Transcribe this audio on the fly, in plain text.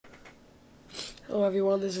Hello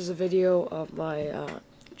everyone, this is a video of my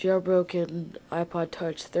jailbroken iPod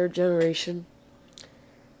Touch 3rd generation,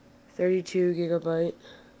 32 gigabyte.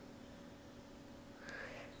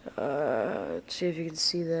 Let's see if you can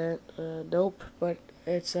see that. Nope, but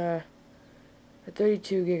it's a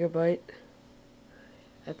 32 gigabyte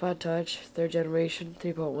iPod Touch 3rd generation,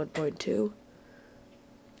 3.1.2.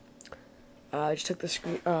 I just took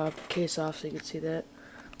the case off so you can see that.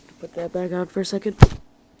 Put that back on for a second.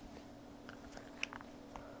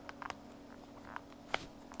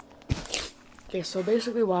 Okay, so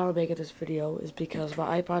basically why I'm making this video is because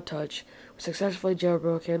my iPod Touch was successfully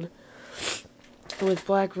jailbroken with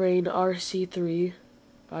Black Rain RC3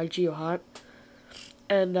 by GeoHot,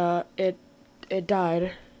 and it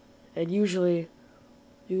died, and usually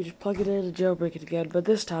you just plug it in and jailbreak it again, but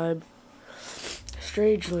this time,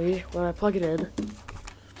 strangely, when I plug it in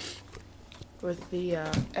with the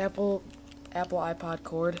Apple iPod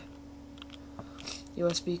cord,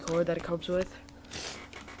 USB cord that it comes with,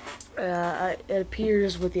 it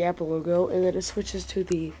appears with the Apple logo, and then it switches to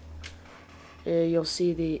the, you'll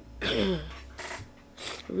see the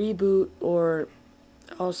reboot, or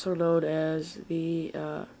also known as the,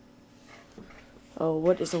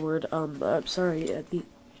 what is the word, I'm sorry,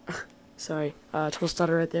 sorry, total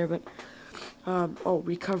stutter right there, but,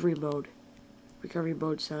 recovery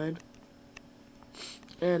mode sign,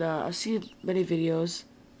 and, I've seen many videos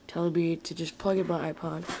telling me to just plug in my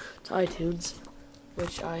iPod to iTunes,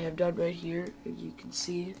 which I have done right here, and you can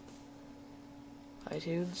see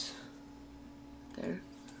iTunes, there,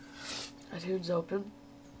 iTunes open,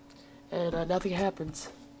 and nothing happens,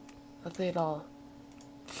 nothing at all,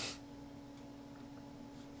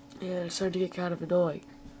 and it's starting to get kind of annoying.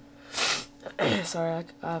 Sorry,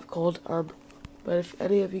 I have a cold, but if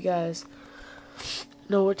any of you guys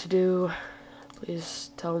know what to do,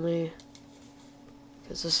 please tell me,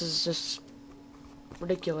 because this is just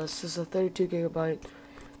ridiculous. This is a 32 gigabyte,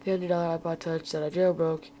 $300 iPod Touch that I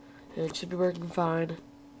jailbroke, and it should be working fine,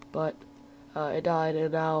 but it died,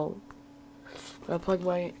 and now when I plug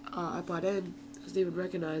my iPod in, it doesn't even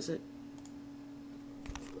recognize it.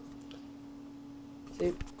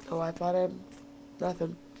 See, no iPod in,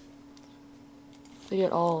 nothing. Nothing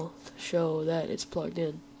at all to show that it's plugged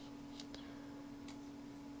in.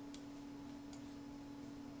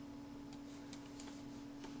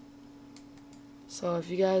 So if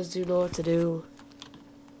you guys do know what to do,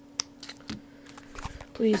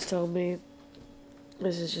 please tell me.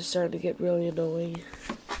 This is just starting to get really annoying.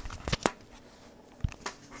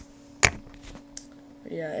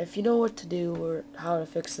 Yeah, if you know what to do or how to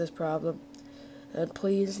fix this problem, then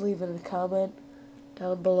please leave a comment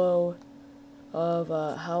down below of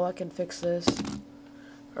how I can fix this,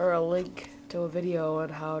 or a link to a video on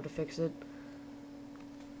how to fix it.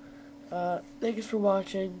 Thank you for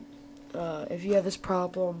watching. If you have this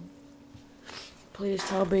problem, please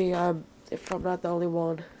tell me if I'm not the only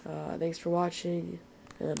one. Thanks for watching,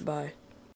 and bye.